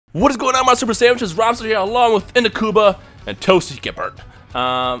What is going on, my super sandwiches? Rhymestyle here, along with Inakuba and Toasty get burnt.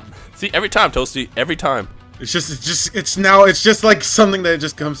 See, every time, Toasty, every time. It's just like something that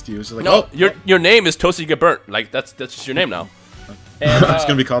just comes to you. It's just like, no, oh, your name is Toasty get burnt. Like that's just your name now. And, it's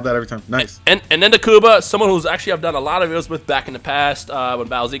gonna be called that every time. Nice. And Inakuba, someone who's actually I've done a lot of videos with back in the past when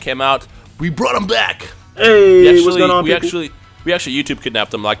Battle Z came out. We brought him back. Hey, what's going on, We actually YouTube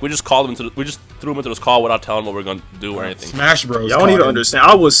kidnapped him. Like we just called him we just threw him into this call without telling him what we're gonna do or anything. Smash Bros. Y'all don't even understand.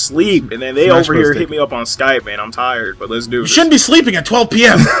 I was asleep, and then they over here hit me up on Skype, man. I'm tired, but let's do it. You shouldn't be sleeping at 12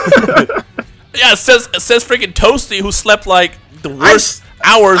 p.m. Yeah, it says freaking Toasty, who slept like the worst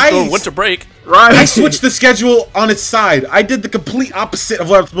hours during winter break. Right. I switched the schedule on its side. I did the complete opposite of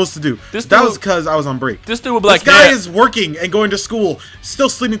what I'm supposed to do. That was because I was on break. This dude would be like, this guy is working and going to school, still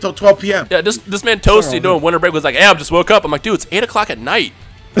sleeping till 12 p.m. Yeah, this man Toasty during winter break was like, hey, I just woke up. I'm like, dude, it's 8 o'clock at night.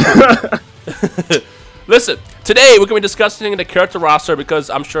 Listen, today we're going to be discussing the character roster because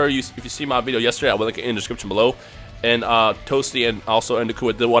I'm sure if you see my video yesterday, I will link it in the description below. And Toasty and also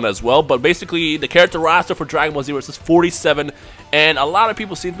Inakuba did one as well. But basically, the character roster for Dragon Ball Xenoverse is 47. And a lot of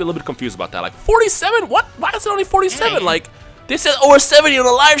people seem to be a little bit confused about that. Like, 47? What? Why is it only 47? Like, they said over 70 on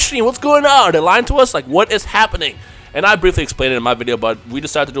the live stream. What's going on? Are they lying to us? Like, what is happening? And I briefly explained it in my video, but we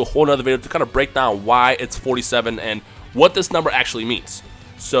decided to do a whole other video to kind of break down why it's 47 and what this number actually means.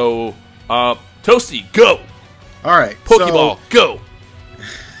 So, Toasty, go! Alright, Pokeball, go!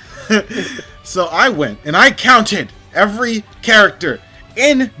 So I went and I counted every character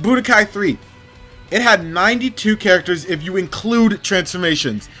in Budokai 3. It had 92 characters if you include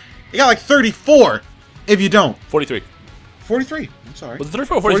transformations. You got like 34 if you don't. 43. 43. I'm sorry. Was it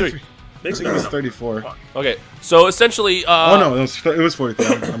 34 or 43? I think it was 34. Okay, so essentially... oh no, it was 43.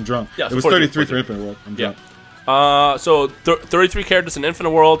 I'm drunk. Yeah, it was 33 for Infinite World. I'm drunk. Yeah. So 33 characters in Infinite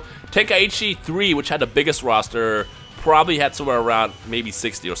World. Tenkaichi 3, which had the biggest roster, probably had somewhere around maybe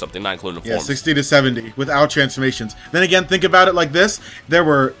 60 or something, not including the forms. Yeah, 60 to 70 without transformations. Then again, think about it like this: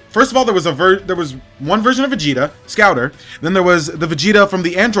 first of all, there was one version of Vegeta, Scouter. Then there was the Vegeta from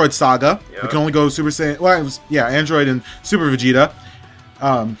the Android Saga. Yep. You can only go Super Saiyan. Well, it was, yeah, Android and Super Vegeta.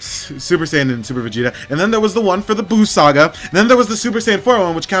 Super Saiyan and Super Vegeta. And then there was the one for the Buu Saga. And then there was the Super Saiyan 4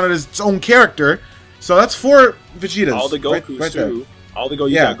 one, which counted as its own character. So that's 4 Vegetas. All the Gokus right too. there. All the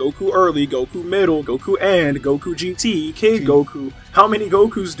you got Goku early, Goku middle, Goku end, Goku GT, Kid Goku. How many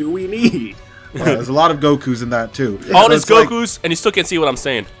Gokus do we need? There's a lot of Gokus in that too. All these Gokus, and you still can't see what I'm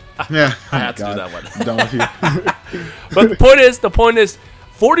saying. Yeah, I had to do that one. I'm done with you. But the point is,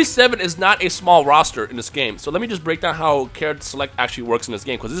 47 is not a small roster in this game. So let me just break down how character select actually works in this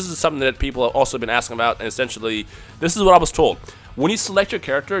game, because this is something that people have also been asking about, and essentially, this is what I was told. When you select your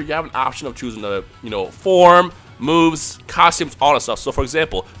character, you have an option of choosing the form, moves, costumes, all that stuff. So, for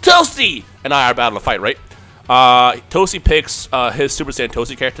example, Toasty and I are about to fight, right? Toasty picks his Super Saiyan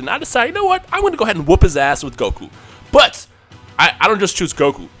Toasty character, and I decide, you know what? I'm going to go ahead and whoop his ass with Goku. But I don't just choose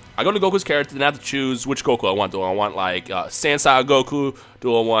Goku. I go to Goku's character, and I have to choose which Goku I want. Do I want, like, Saiyan Saga Goku?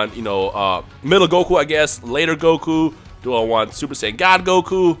 Do I want, Middle Goku, I guess? Later Goku? Do I want Super Saiyan God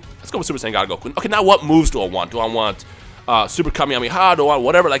Goku? Let's go with Super Saiyan God Goku. Okay, now what moves do I want? Do I want Super Kamehameha? Do I want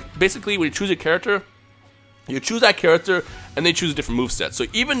whatever? Like, basically, when you choose your character, you choose that character, and they choose a different moveset. So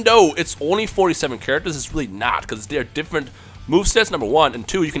even though it's only 47 characters, it's really not, because they're different movesets, number one, and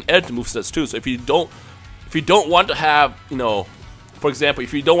two, you can edit the movesets too. So if you don't want to have, for example,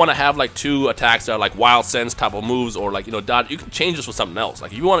 if you don't want to have like 2 attacks that are like wild sense type of moves, or like dodge, you can change this with something else.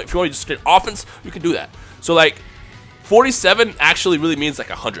 Like if you want to just straight offense, you can do that. So like 47 actually really means like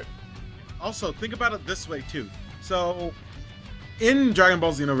 100. Also, think about it this way too. So in Dragon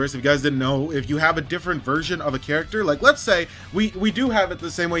Ball Xenoverse, if you guys didn't know, if you have a different version of a character, like let's say we do have it the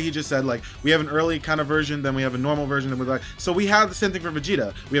same way he just said, like we have an early kind of version, then we have a normal version, and we're like, so we have the same thing for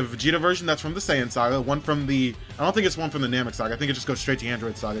Vegeta. We have a Vegeta version that's from the Saiyan Saga, one from the, I don't think it's one from the Namek Saga. I think it just goes straight to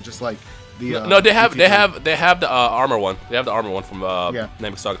Android Saga, just like the. No, they have the armor one. They have the armor one from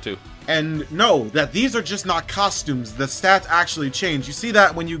Namek Saga too. And know that these are just not costumes. The stats actually change. You see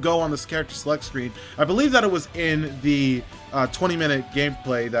that when you go on this character select screen. I believe that it was in the 20-minute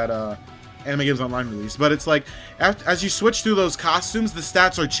gameplay that Anime Games Online released. But it's like, as you switch through those costumes, the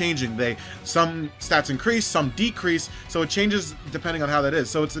stats are changing. Some stats increase, some decrease. So it changes depending on how that is.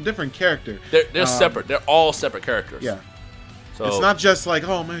 So it's a different character. They're separate. They're all separate characters. Yeah. So it's not just like,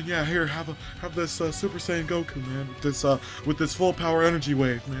 oh man, yeah, here, have this Super Saiyan Goku, man, with this full power energy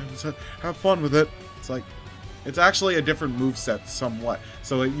wave, man. Just have fun with it. It's like, it's actually a different moveset somewhat.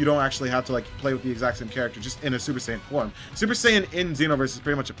 So you don't actually have to like play with the exact same character, just in a Super Saiyan form. Super Saiyan in Xenoverse is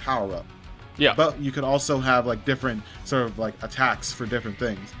pretty much a power up. Yeah. But you can also have like different sort of like attacks for different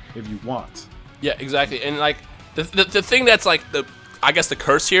things if you want. Yeah, exactly. And like the thing that's like I guess the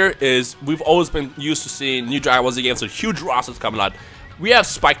curse here is we've always been used to seeing new Dragon Ball Z games with huge rosters coming out. We have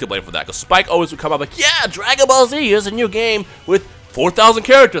Spike to blame for that, because Spike always would come up like, yeah, Dragon Ball Z is a new game with 4,000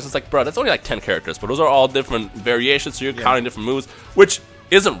 characters. It's like, bro, that's only like 10 characters, but those are all different variations, so you're counting different moves, which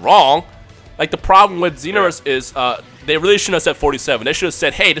isn't wrong. Like, the problem with Xenoverse is they really shouldn't have said 47. They should have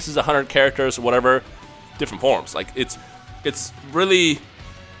said, hey, this is 100 characters or whatever, different forms. Like, it's really,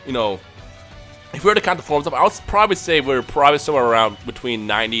 you know, if we were to count the forms up, I would probably say we're probably somewhere around between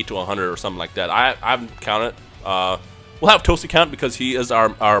 90 to 100 or something like that. I haven't counted. We'll have Toasty count because he is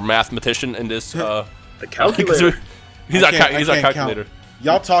our mathematician in this. The calculator. He's our calculator.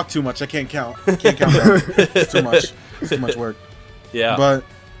 Y'all talk too much. I can't count. I can't count that. It's too much. It's too much work. Yeah. But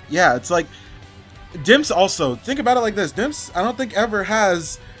yeah, it's like Dimps also. Think about it like this. Dimps, I don't think ever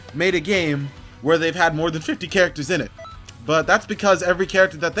has made a game where they've had more than 50 characters in it. But that's because every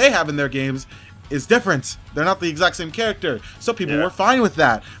character that they have in their games is different. They're not the exact same character. So people were fine with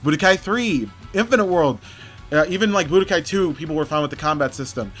that. Budokai 3, Infinite World. Even like Budokai 2, people were fine with the combat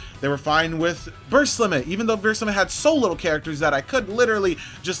system. They were fine with Burst Limit, even though Burst Limit had so little characters that I could literally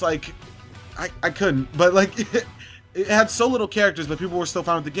just like... I couldn't, but like... It had so little characters, but people were still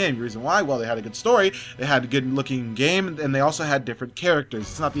fine with the game. The reason why? Well, they had a good story, they had a good-looking game, and they also had different characters.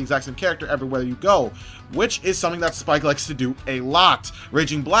 It's not the exact same character everywhere you go, which is something that Spike likes to do a lot.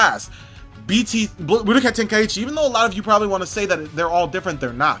 Raging Blast. Budokai Tenkaichi, even though a lot of you probably want to say that they're all different,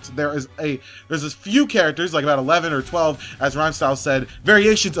 they're not. There's a few characters, like about 11 or 12, as Rhymestyle said,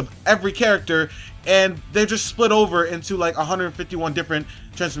 variations of every character, and they're just split over into like 151 different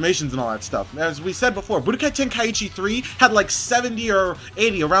transformations and all that stuff. As we said before, Budokai Tenkaichi 3 had like 70 or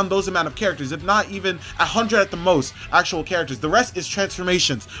 80, around those amount of characters, if not even 100 at the most, actual characters. The rest is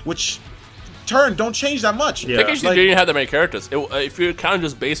transformations, which... don't change that much. Yeah. Tenkaichi like, didn't have that many characters. If you're counting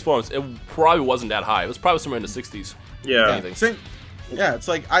just base forms, it probably wasn't that high. It was probably somewhere in the 60s. Yeah. Yeah, it's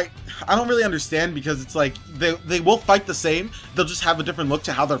like I don't really understand, because it's like they will fight the same. They'll just have a different look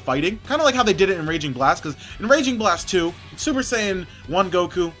to how they're fighting. Kind of like how they did it in Raging Blast, because in Raging Blast 2, Super Saiyan 1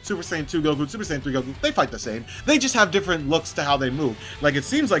 Goku, Super Saiyan 2 Goku, Super Saiyan 3 Goku, they fight the same. They just have different looks to how they move. Like, it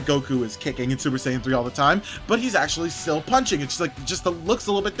seems like Goku is kicking in Super Saiyan 3 all the time, but he's actually still punching. It's like just looks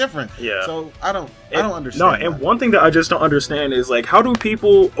a little bit different. Yeah. So I don't understand. No, and one thing that I just don't understand is like, how do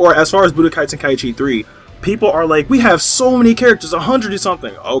people, or as far as Budokai Tenkaichi 3, people are like, we have so many characters, 100 and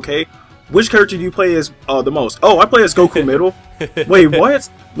something. Okay, which character do you play as the most? Oh, I play as Goku Middle. Wait, what?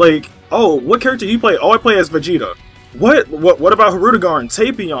 Like, oh, what character do you play? Oh, I play as Vegeta. What about Hirudegarn,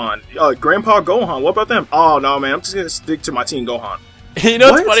 Tapion, Grandpa Gohan? What about them? Oh no, man, I'm just gonna stick to my Team Gohan. You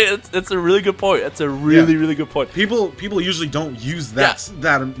know what's funny? That's a really good point. That's a really good point. People usually don't use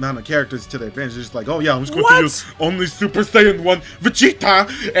that amount of characters to their advantage. They're just like, oh yeah, I'm just going to use only Super Saiyan 1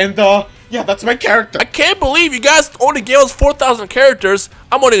 Vegeta, and yeah, that's my character. I can't believe you guys only gave us 4,000 characters.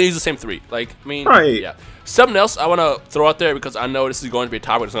 I'm only gonna use the same 3. Like, I mean, yeah. Something else I want to throw out there, because I know this is going to be a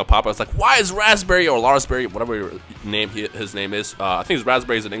topic that's going to pop up. It's like, why is Raspberry or Larsberry, whatever his name is, I think it's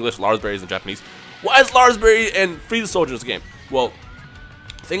Raspberry in English, Larsberry in Japanese. Why is Larsberry and Frieza Soldier in this game? Well,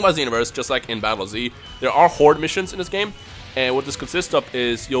 the thing about Xenoverse, just like in Battle Z, there are horde missions in this game, and what this consists of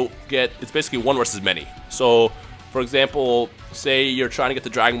is it's basically 1 versus many. So, for example, say you're trying to get the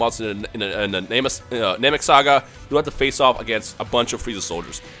Dragon Balls in the Namek Saga, you'll have to face off against a bunch of Frieza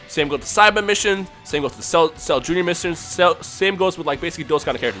soldiers. Same goes with the Cyber mission, same goes with the Cell Junior missions, same goes with like basically those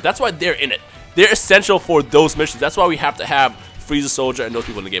kind of characters. That's why they're in it. They're essential for those missions. That's why we have to have Frieza Soldier and those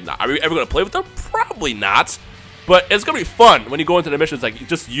people in the game. Now, are we ever going to play with them? Probably not. But it's going to be fun when you go into the missions, like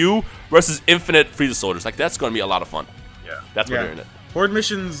just you versus infinite Frieza soldiers. Like, that's going to be a lot of fun. Yeah. That's why they're in it. Horde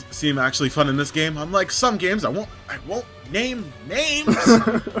missions seem actually fun in this game. Unlike some games, I won't name names,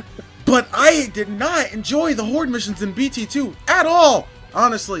 but I did not enjoy the Horde missions in BT2 at all.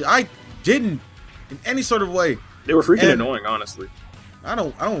 Honestly, I didn't in any sort of way. They were freaking annoying, honestly. I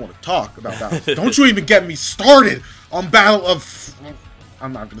don't want to talk about that. Don't you even get me started on Battle of...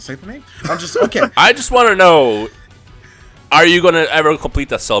 I'm not going to say the name. I'm just... Okay. I just want to know, are you going to ever complete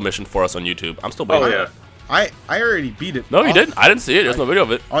that Cell mission for us on YouTube? I'm still waiting. Oh, yeah. I already beat it. No, you didn't. I didn't see it. There's no video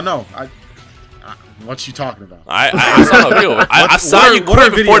of it. Oh, no. What you talking about? I saw no video of it. I saw you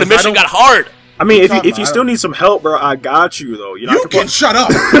quit before the mission got hard. I mean, if you still need some help, bro, I got you, though. You can shut up,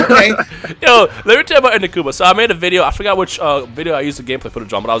 okay? Yo, let me tell you about Inakuba. So I made a video. I forgot which video I used the gameplay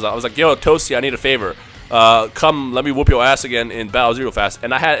footage on, but I was like, yo, Toasty, I need a favor. Come, let me whoop your ass again in Battle Zero fast.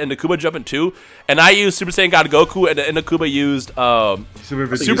 And I had Inakuba jump in 2, and I used Super Saiyan God Goku, and then Inakuba used Super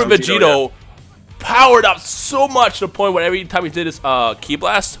Vegito. Powered up so much to the point where every time he did his Ki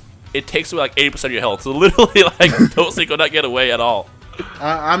Blast, it takes away like 80% of your health. So literally, like, Toasty could not get away at all.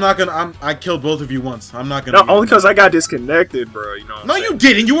 I'm not gonna. I killed both of you once. I'm not gonna. No, only because I got disconnected, bro. You know. What no, I'm you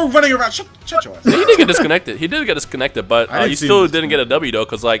didn't. You were running around. Shut your ass. He did get disconnected. He did get disconnected, but you still didn't get a W though,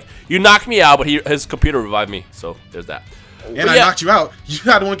 because like you knocked me out, but his computer revived me. So there's that. And I knocked you out. You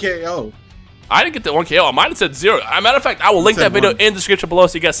had 1 KO. I didn't get the 1 KO. I might have said 0. As a matter of fact, I will link that video in the description below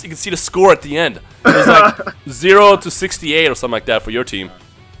so you guys can see the score at the end. It was like 0 to 68 or something like that for your team.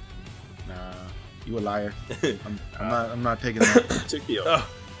 Nah, you a liar. I'm not taking that.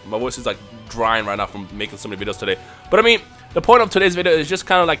 My voice is like drying right now from making so many videos today. But I mean, the point of today's video is just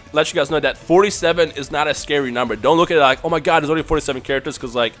kind of like let you guys know that 47 is not a scary number. Don't look at it like, oh my god, there's only 47 characters,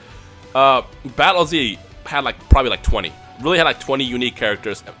 because like Battle Z had like probably like 20. Really had like 20 unique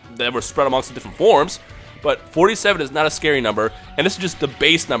characters that were spread amongst the different forms. But 47 is not a scary number, and this is just the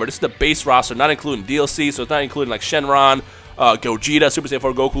base number. This is the base roster, not including DLC, so it's not including like Shenron, Gogeta, Super Saiyan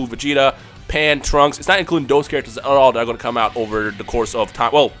 4 Goku, Vegeta, Pan, Trunks. It's not including those characters at all that are going to come out over the course of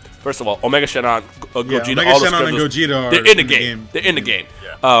time. Well, first of all, Omega Shenron, Gogeta, Omega all Shenron and Gogeta are they're in the game. They're in the game.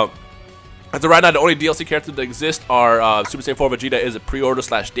 Yeah. As of right now, the only DLC characters that exist are Super Saiyan 4 Vegeta is a pre-order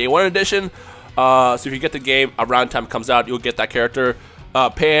 / day 1 edition. So if you get the game around the time it comes out, you'll get that character.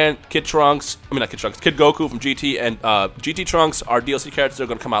 Pan, Kid Trunks, not Kid Trunks, Kid Goku from GT, and GT Trunks are DLC characters that are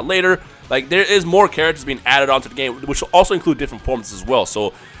going to come out later. Like, there is more characters being added onto the game, which will also include different forms as well.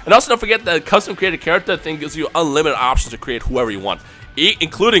 So, and also don't forget that custom created character thing gives you unlimited options to create whoever you want,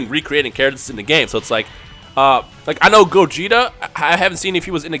 including recreating characters in the game. So it's like I know Gogeta, I haven't seen if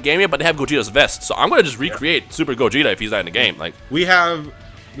he was in the game yet, but they have Gogeta's vest. So I'm going to just recreate Super Gogeta if he's not in the game. Like, we have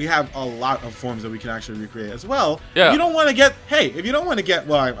a lot of forms that we can actually recreate as well. Yeah. If you don't want to get,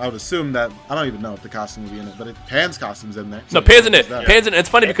 well, I would assume that, I don't even know if the costume will be in it, but Pan's costume's in there. So no, Pan's in it. Pan's in it. It's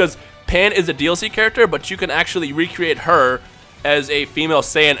funny because Pan is a DLC character, but you can actually recreate her as a female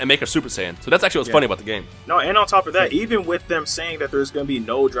Saiyan and make her Super Saiyan. So that's actually what's funny about the game. No, and on top of that, even with them saying that there's going to be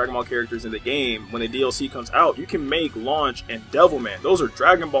no Dragon Ball characters in the game, when the DLC comes out, you can make Launch and Devilman. Those are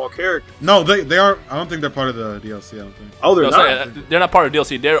Dragon Ball characters. No, they aren't. I don't think they're part of the DLC, I don't think. Oh, they're No, not? sorry, they're not part of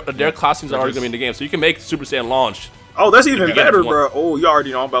DLC. Their costumes are already going to be in the game. So you can make Super Saiyan Launch. Oh, that's even better, bro. Oh, you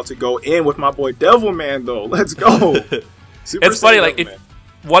already know I'm about to go in with my boy Devilman, though. Let's go. It's funny, like,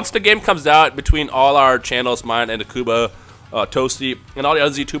 once the game comes out, between all our channels, mine and Akuba, Toasty, and all the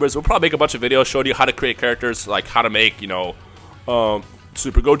other YouTubers, we'll probably make a bunch of videos showing you how to create characters, like how to make,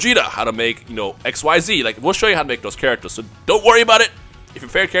 Super Gogeta, how to make, XYZ. Like, we'll show you how to make those characters. So don't worry about it. If your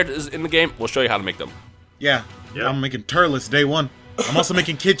favorite character is in the game, we'll show you how to make them. Yeah. I'm making Turles day 1. I'm also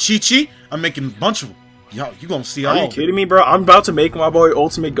making Kid Chi-Chi. I'm making a bunch of them. Yo, you gonna see all. Are you kidding me, bro? I'm about to make my boy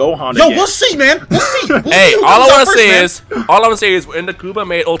Ultimate Gohan Yo, again. we'll see, man. We'll see. Hey, all I want to say is, when the Kuba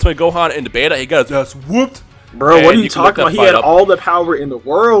made Ultimate Gohan in the beta, he got his ass whooped. Bro, what are you talking about? He had all the power in the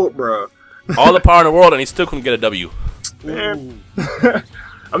world, bro. All the power in the world, and he still couldn't get a W. Man. I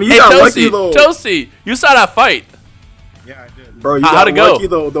mean, you got lucky, though. Toasty, you saw that fight. Yeah, I did. Bro, you got lucky,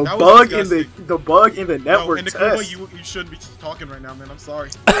 though. The bug in the network in the test. you shouldn't be talking right now, man. I'm sorry.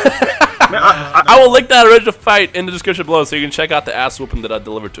 Man, I will link that original fight in the description below, so you can check out the ass whooping that I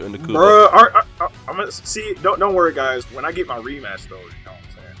delivered to Kuba. Bro, I'm gonna see. Don't worry, guys. When I get my rematch, though, you know what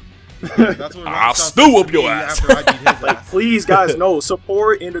I'm saying. That's what I'll still whoop your ass. After I beat his ass. Please, guys, no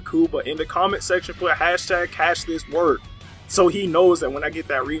support Kuba in the comment section. Put hashtag catch this word, so he knows that when I get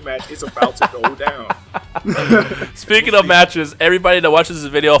that rematch, it's about to go down. Speaking of matches, everybody that watches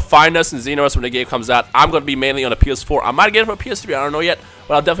this video, find us in Xenoverse when the game comes out. I'm going to be mainly on the PS4. I might get it for PS3, I don't know yet,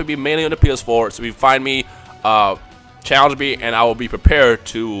 but I'll definitely be mainly on the PS4. So if you find me, challenge me, and I will be prepared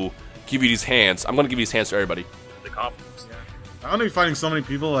to give you these hands. I'm going to give these hands to everybody. The confidence. I'm gonna be fighting so many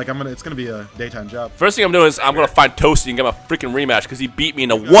people. Like it's gonna be a daytime job. First thing I'm doing is I'm gonna find Toasty and get my freaking rematch because he beat me in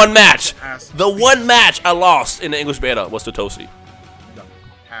the one match. The one match I lost in the English beta was to Toasty.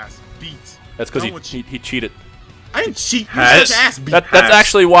 Ass beats. That's because he cheated. I didn't cheat. Ass beat. That's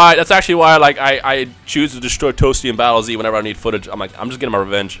actually why. That's actually why. Like I choose to destroy Toasty in Battle Z whenever I need footage. I'm just getting my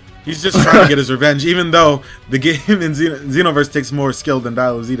revenge. He's just trying to get his revenge, even though the game in Xenoverse takes more skill than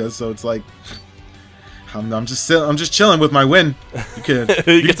Battle Z does. So it's like. I'm just chilling with my win. You can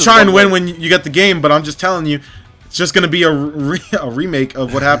try and win when you get the game, but I'm just telling you, it's just gonna be a remake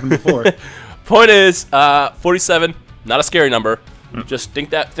of what happened before. Point is, 47, not a scary number. Just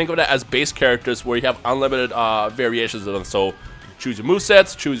think of that as base characters where you have unlimited variations of them. So choose your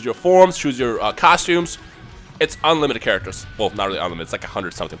movesets, choose your forms, choose your costumes. It's unlimited characters. Well, not really unlimited. It's like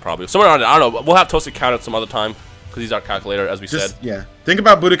 100 something probably. Somewhere around it. I don't know. We'll have Toasty count it some other time. Because he's our calculator, as we said. Yeah. Think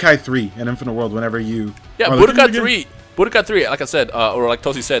about Budokai 3 and Infinite World whenever you... Yeah, Budokai 3, like I said, or like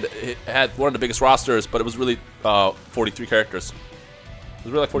Toasty said, it had one of the biggest rosters, but it was really 43 characters.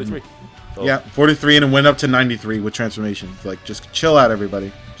 was really like 43. So. Yeah, 43 and it went up to 93 with transformations. Like, just chill out,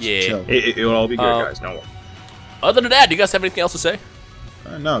 everybody. Just Yeah. chill. It'll all be good, guys. Don't worry. Other than that, do you guys have anything else to say?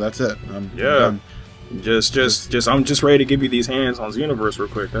 No, that's it. I'm Yeah. I'm just ready to give you these hands on Xenoverse real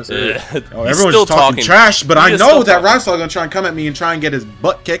quick. That's it. Oh, everyone's still just talking trash, but I He is know still that talking. Rhymestyle gonna try and come at me and try and get his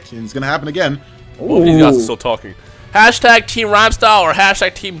butt kicked, and it's gonna happen again. Both of these guys are still talking. Hashtag Team Rhymestyle or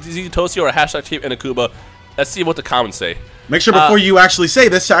hashtag Team Z Tosi or hashtag Team Inakuba. Let's see what the comments say. Make sure before you actually say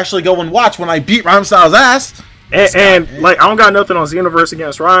this to actually go and watch when I beat Rhymestyle's ass. And like, I don't got nothing on Xenoverse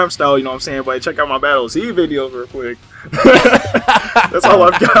against Rhymestyle, you know what I'm saying? But check out my Battle Z videos real quick. That's all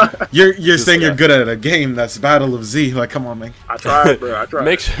I've got. You're saying you're good at a game that's Battle of Z. Like, come on, man. I tried, bro. I tried.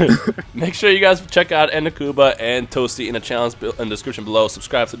 Make sure you guys check out Inakuba and Toasty in the channels in the description below.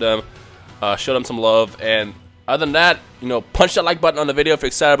 Subscribe to them, show them some love, and other than that, you know, punch that like button on the video if you're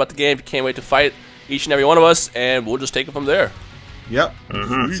excited about the game. If you can't wait to fight each and every one of us, and we'll just take it from there. Yep.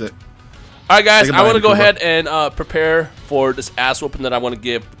 That's it. All right, guys, Think I about want to it, go Inakuba. ahead and prepare for this ass whooping that I want to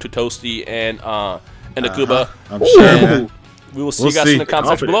give to Toasty and Inakuba. I'm sure, man. We will see you guys in the comment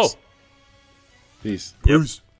section below. Peace. Peace.